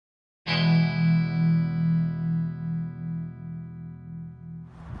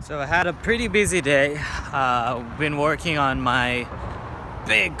So I had a pretty busy day. Been working on my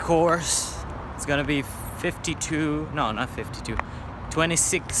big course. It's gonna be 52, no, not 52,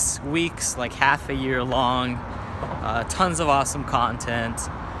 26 weeks, like half a year long. Tons of awesome content.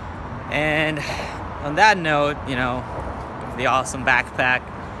 And on that note, you know, the awesome backpack.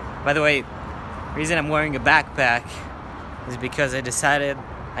 By the way, the reason I'm wearing a backpack is because I decided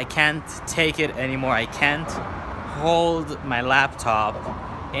I can't take it anymore. I can't hold my laptop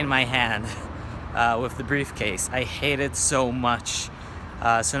in my hand with the briefcase. I hate it so much.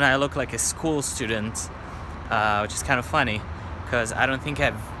 So now I look like a school student, which is kind of funny because I don't think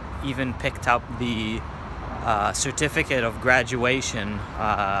I've even picked up the certificate of graduation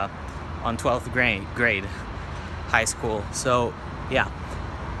on 12th grade high school. So yeah,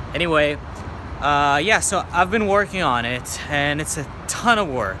 anyway, so I've been working on it and it's a ton of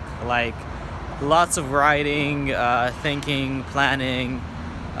work, like lots of writing, thinking, planning,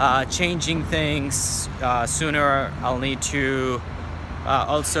 changing things. Sooner I'll need to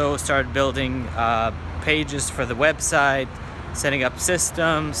also start building pages for the website, setting up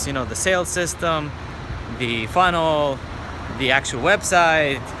systems, you know, the sales system, the funnel, the actual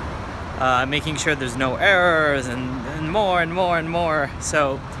website, making sure there's no errors, and more and more and more.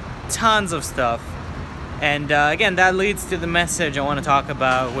 So tons of stuff. And again, that leads to the message I want to talk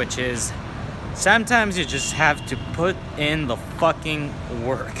about, which is sometimes you just have to put in the fucking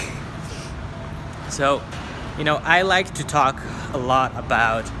work. So, you know, I like to talk a lot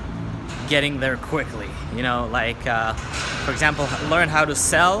about getting there quickly. You know, like, for example, learn how to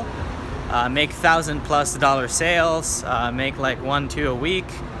sell, make $1,000+ sales, make like 1-2 a week.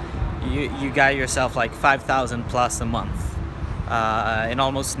 You got yourself like 5,000+ a month in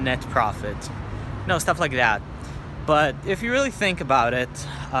almost net profit. You know, stuff like that. But if you really think about it,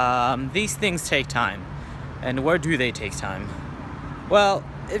 these things take time. And where do they take time? Well,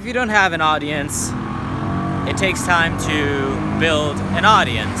 if you don't have an audience, it takes time to build an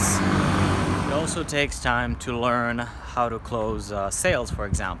audience. It also takes time to learn how to close sales, for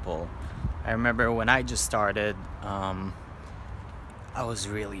example. I remember when I just started, I was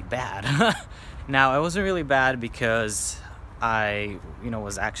really bad. Now, I wasn't really bad because I,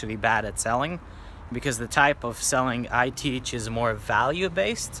 was actually bad at selling, because the type of selling I teach is more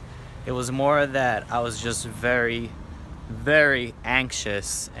value-based. It was more that I was just very, very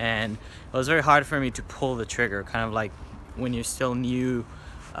anxious, and it was very hard for me to pull the trigger, kind of like when you're still new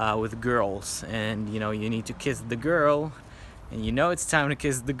with girls, and you need to kiss the girl, and it's time to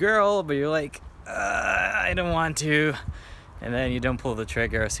kiss the girl, but you're like, I don't want to, and then you don't pull the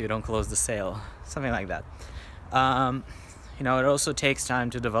trigger, so you don't close the sale, something like that. It also takes time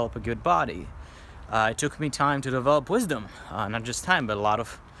to develop a good body. It took me time to develop wisdom, not just time, but a lot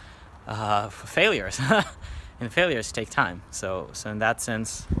of failures. And failures take time. So in that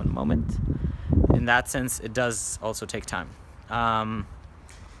sense, one moment. In that sense, it does also take time.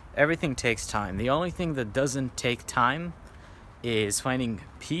 Everything takes time. The only thing that doesn't take time is finding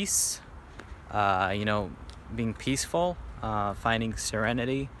peace. Being peaceful, finding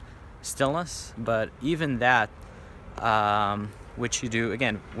serenity, stillness. But even that, which you do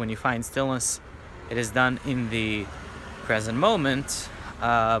again when you find stillness, it is done in the present moment,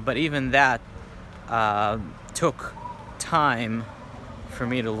 but even that took time for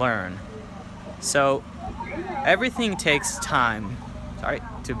me to learn. So everything takes time,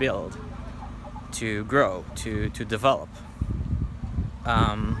 to build, to grow, to develop.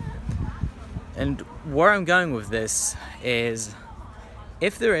 And where I'm going with this is,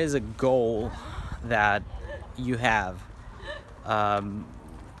 if there is a goal that you have,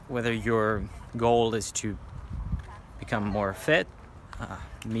 whether your goal is to become more fit,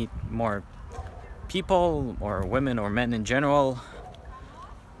 meet more people, or women or men in general,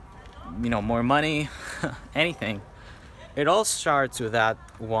 more money, anything, it all starts with that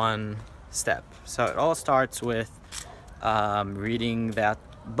one step. So it all starts with reading that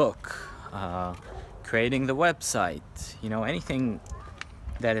book, creating the website, anything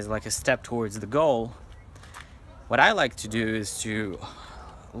that is like a step towards the goal. What I like to do is to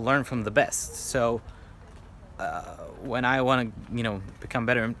learn from the best. So when I want to, become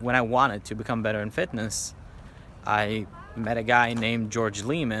better, when I wanted to become better in fitness, I met a guy named George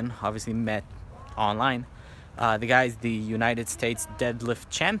Lehman, obviously met online. The guy's the United States deadlift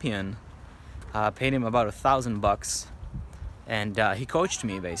champion. Paid him about $1,000, and he coached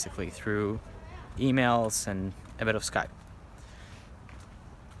me basically through emails and a bit of Skype.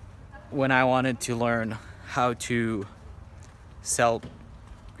 When I wanted to learn how to sell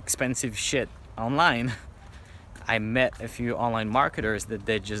expensive shit online, I met a few online marketers that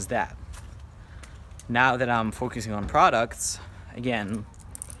did just that. Now that I'm focusing on products, again,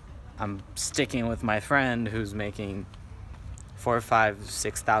 I'm sticking with my friend who's making $4,000,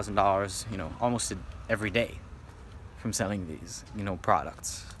 $5,000, $6,000, you know, almost every day from selling these, you know,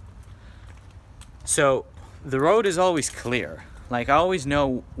 products. So the road is always clear. Like, I always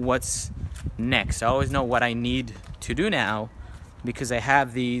know what's next. I always know what I need to do now because I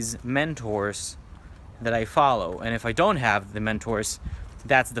have these mentors that I follow. And if I don't have the mentors,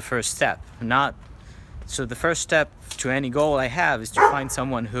 that's the first step. So the first step to any goal I have is to find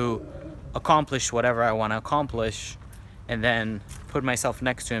someone who accomplished whatever I want to accomplish, and then put myself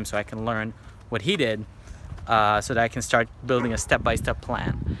next to him so I can learn what he did, so that I can start building a step-by-step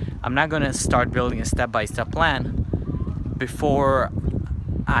plan. I'm not going to start building a step-by-step plan before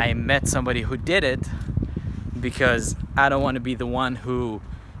I met somebody who did it, because I don't want to be the one who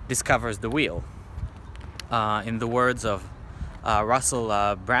discovers the wheel. In the words of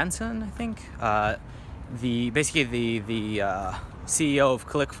Russell Branson, I think, the CEO of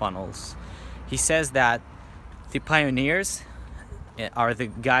ClickFunnels, he says that the pioneers are the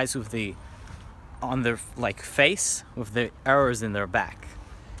guys with on their face with the arrows in their back,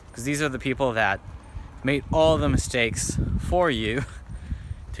 because these are the people that made all the mistakes for you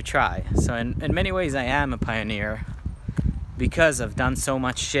to try. So in many ways I am a pioneer because I've done so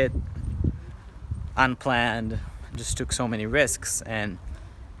much shit unplanned, just took so many risks and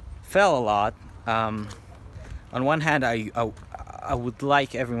fell a lot. On one hand, I would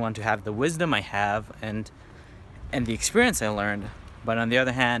like everyone to have the wisdom I have and the experience I learned, but on the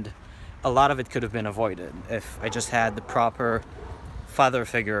other hand, a lot of it could have been avoided if I just had the proper father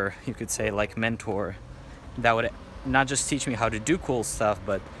figure, you could say, like mentor, that would not just teach me how to do cool stuff,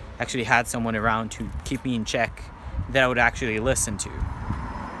 but actually had someone around to keep me in check that I would actually listen to.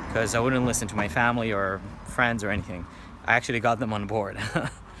 Because I wouldn't listen to my family or friends or anything. I actually got them on board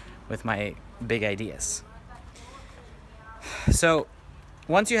with my big ideas. So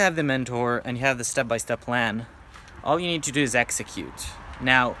once you have the mentor and you have the step-by-step plan, all you need to do is execute.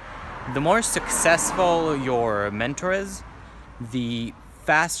 Now, the more successful your mentor is, the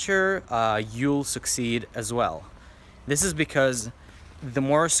faster you'll succeed as well. This is because the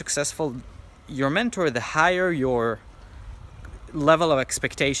more successful your mentor, the higher your level of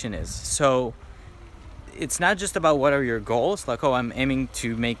expectation is. So it's not just about what are your goals, like, oh, I'm aiming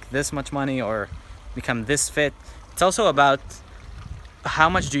to make this much money or become this fit. It's also about how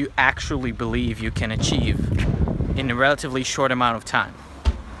much do you actually believe you can achieve in a relatively short amount of time.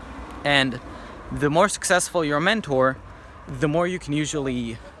 And the more successful your mentor, the more you can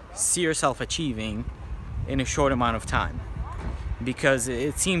usually see yourself achieving in a short amount of time, because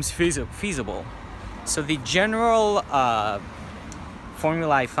it seems feasible. So the general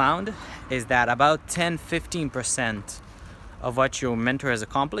formula I found is that about 10-15% of what your mentor has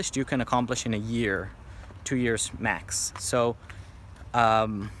accomplished, you can accomplish in a year, 2 years max. So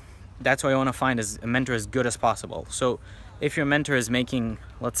that's why I want to find a mentor as good as possible. So if your mentor is making,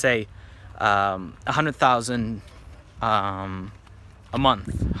 let's say, $100,000 a month,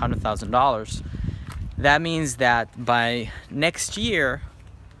 $100,000, that means that by next year,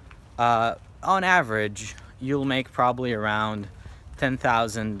 on average, you'll make probably around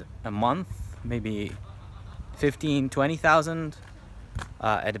 $10,000 a month, maybe $15,000, $20,000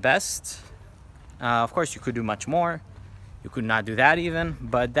 at best. Of course, you could do much more. You could not do that even,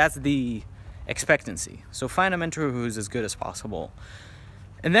 but that's the expectancy. So find a mentor who's as good as possible.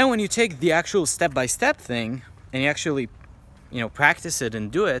 And then when you take the actual step-by-step thing and you actually, practice it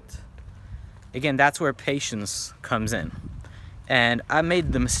and do it, again, that's where patience comes in. And I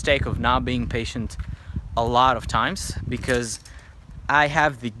made the mistake of not being patient a lot of times because I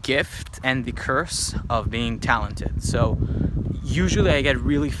have the gift and the curse of being talented. So usually I get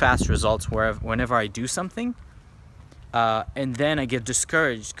really fast results whenever I do something, and then I get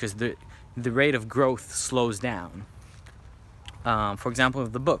discouraged because the rate of growth slows down. For example,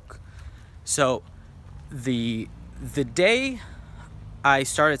 with the book. So the day I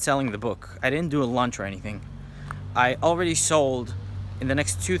started selling the book, I didn't do a launch or anything. I already sold in the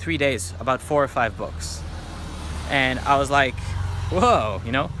next 2-3 days about 4 or 5 books. And I was like, whoa,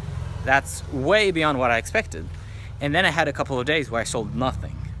 that's way beyond what I expected. And then I had a couple of days where I sold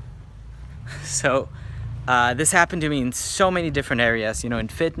nothing. So this happened to me in so many different areas, in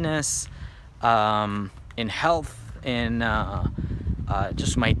fitness, in health, in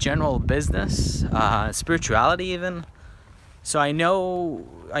just my general business, spirituality even. So I know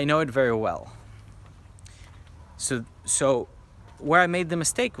it very well. So where I made the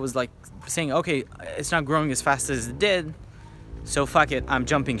mistake was like saying, okay, it's not growing as fast as it did, so fuck it, I'm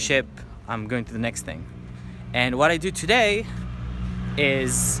jumping ship, I'm going to the next thing. And what I do today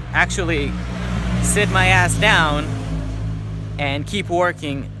is actually sit my ass down and keep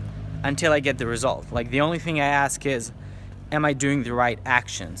working until I get the result. Like, the only thing I ask is, am I doing the right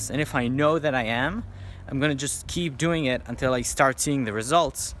actions? And if I know that I am, I'm gonna just keep doing it until I start seeing the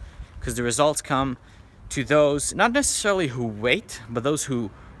results, because the results come to those, not necessarily who wait, but those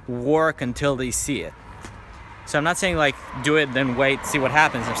who work until they see it. So I'm not saying like do it then wait, see what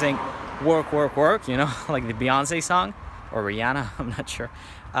happens. I'm saying work, work, work, you know, like the Beyonce song, or Rihanna, I'm not sure.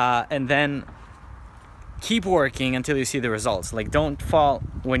 And then keep working until you see the results. Like, don't fall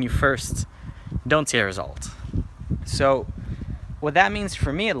when you first don't see a result. So what that means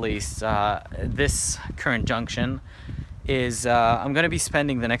for me, at least, this current junction is I'm gonna be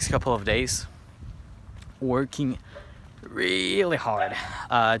spending the next couple of days working really hard,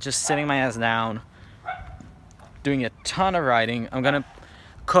 just sitting my ass down, doing a ton of writing. I'm gonna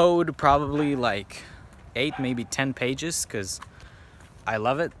code probably like 8, maybe 10 pages, because I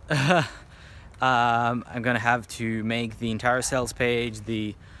love it. I'm gonna have to make the entire sales page,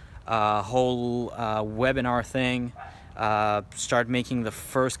 the whole webinar thing, start making the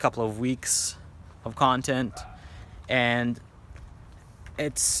first couple of weeks of content, and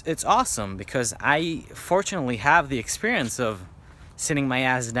it's awesome because I fortunately have the experience of sitting my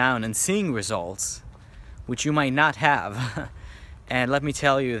ass down and seeing results, which you might not have. And let me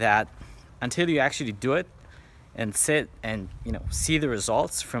tell you that until you actually do it and sit and, you know, see the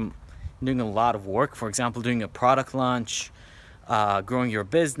results from doing a lot of work, for example, doing a product launch, growing your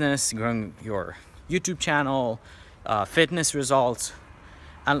business, growing your YouTube channel, fitness results,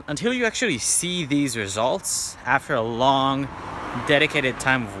 until you actually see these results after a long dedicated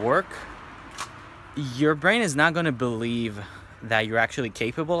time of work, your brain is not going to believe that you're actually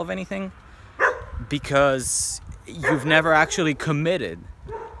capable of anything, because you've never actually committed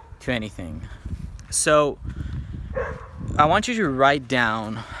to anything. So I want you to write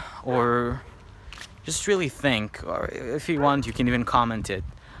down, or just really think, or if you want you can even comment it,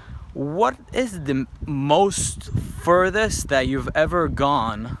 what is the most furthest that you've ever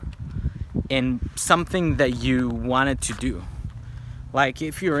gone in something that you wanted to do? Like,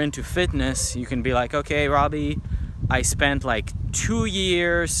 if you're into fitness, you can be like, okay, Robby, I spent like 2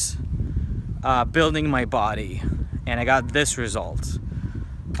 years building my body and I got this result.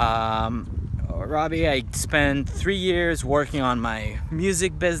 Robby, I spent 3 years working on my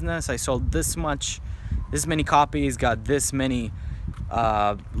music business. I sold this many copies, got this many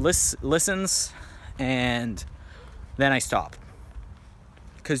listens, and then I stopped.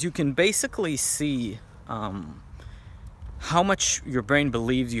 Because you can basically see how much your brain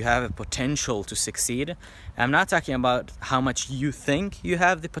believes you have a potential to succeed. I'm not talking about how much you think you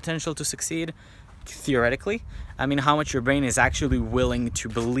have the potential to succeed theoretically. I mean how much your brain is actually willing to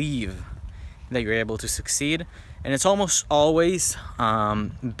believe that you're able to succeed. And it's almost always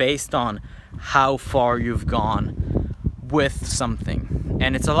based on how far you've gone with something.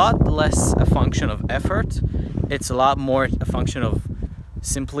 And it's a lot less a function of effort. It's a lot more a function of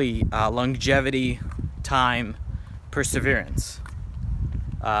simply longevity, time, perseverance.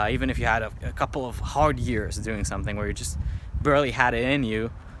 Even if you had a couple of hard years doing something where you just barely had it in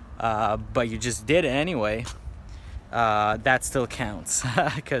you, but you just did it anyway, that still counts,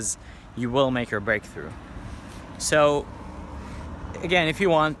 because you will make your breakthrough. So again, if you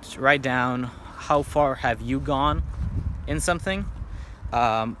want, write down how far have you gone in something.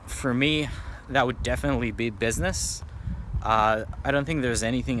 For me, that would definitely be business. I don't think there's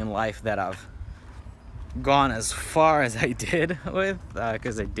anything in life that I've gone as far as I did with,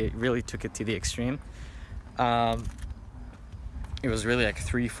 because I really took it to the extreme. It was really like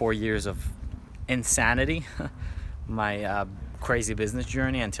 3-4 years of insanity, my crazy business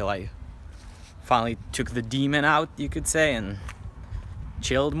journey, until I finally took the demon out, you could say, and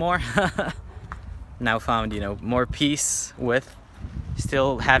chilled more. Now found, you know, more peace with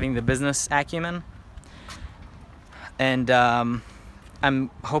still having the business acumen. And I'm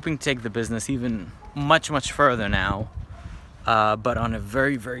hoping to take the business even much further now, but on a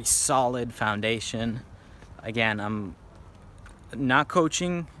very solid foundation. Again, I'm not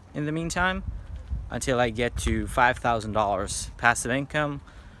coaching in the meantime until I get to $5,000 passive income.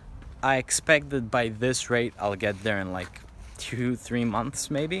 I expect that by this rate I'll get there in like 2-3 months,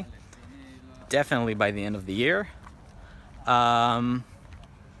 maybe, definitely by the end of the year. And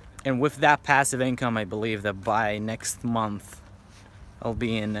with that passive income, I believe that by next month I'll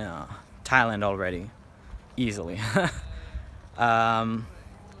be in Thailand already, easily.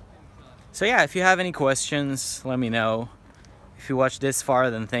 So yeah, if you have any questions, let me know. If you watched this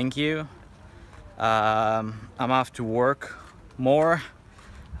far, then thank you. I'm off to work more.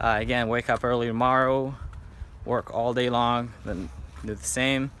 Again, wake up early tomorrow, work all day long, then do the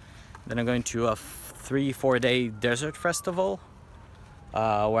same. Then I'm going to a 3-4 day desert festival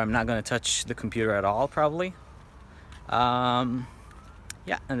where I'm not gonna touch the computer at all, probably.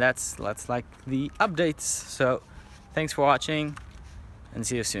 Yeah, and that's like the updates. So thanks for watching, and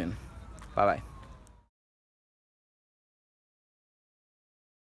see you soon. Bye bye.